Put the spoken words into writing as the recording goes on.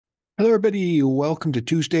Hello, everybody. Welcome to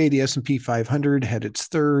Tuesday. The S&P 500 had its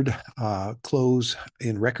third close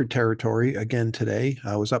in record territory again today.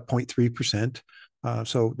 Was up 0.3%.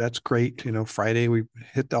 So that's great. Friday we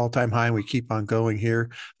hit the all-time high and we keep on going here.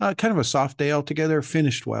 Kind of a soft day altogether.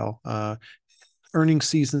 Finished well. Earnings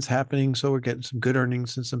season's happening, so we're getting some good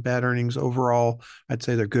earnings and some bad earnings. Overall, I'd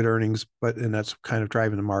say they're good earnings, and that's kind of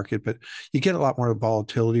driving the market. But you get a lot more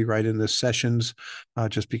volatility right in the sessions,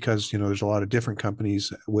 just because there's a lot of different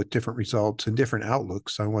companies with different results and different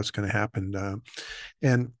outlooks on what's going to happen.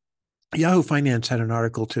 And Yahoo Finance had an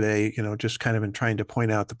article today, just kind of in trying to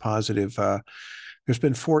point out the positive. There's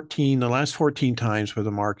been the last 14 times where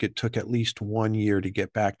the market took at least 1 year to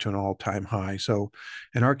get back to an all-time high. So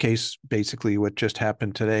in our case, basically what just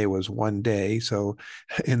happened today was 1 day. So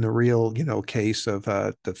in the real, case of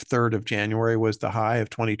the 3rd of January was the high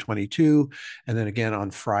of 2022. And then again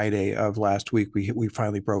on Friday of last week, we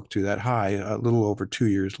finally broke through that high a little over 2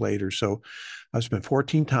 years later. So it's been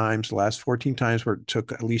 14 times, the last 14 times where it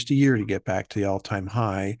took at least a year to get back to the all-time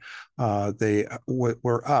high. They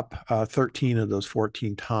were up 13 of those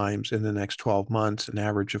 14 times in the next 12 months, an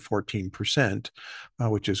average of 14%,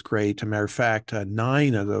 which is great. As a matter of fact,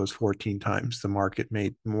 9 of those 14 times the market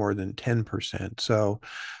made more than 10%. So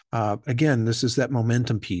again, this is that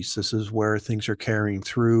momentum piece. This is where things are carrying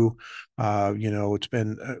through. It's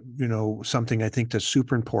been, something I think that's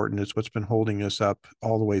super important. Is what's been holding us up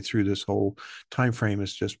all the way through this whole time frame.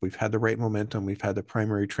 Is just we've had the right momentum. We've had the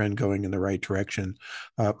primary trend going in the right direction.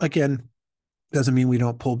 Again, doesn't mean we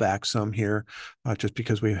don't pull back some here, just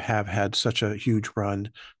because we have had such a huge run.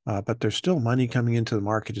 But there's still money coming into the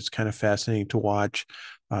market. It's kind of fascinating to watch.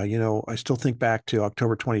 I still think back to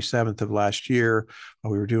October 27th of last year.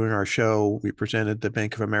 We were doing our show. We presented the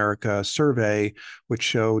Bank of America survey, which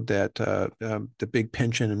showed that the big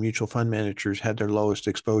pension and mutual fund managers had their lowest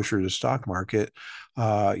exposure to the stock market,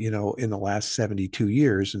 in the last 72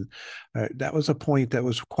 years. And that was a point that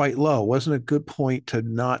was quite low. It wasn't a good point to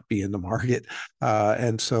not be in the market.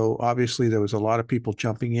 And so obviously there was a lot of people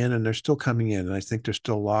jumping in, and they're still coming in. And I think there's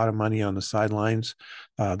still a lot of money on the sidelines.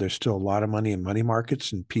 There's still a lot of money in money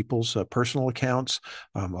markets and people's personal accounts,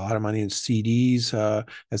 a lot of money in CDs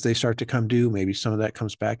as they start to come due. Maybe some of that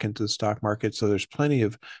comes back into the stock market. So there's plenty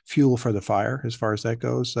of fuel for the fire as far as that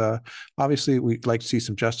goes. Obviously, we'd like to see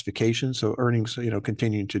some justification. So earnings,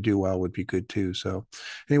 continuing to do well would be good too. So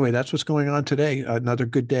anyway, that's what's going on today. Another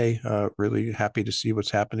good day. Really happy to see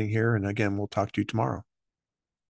what's happening here. And again, we'll talk to you tomorrow.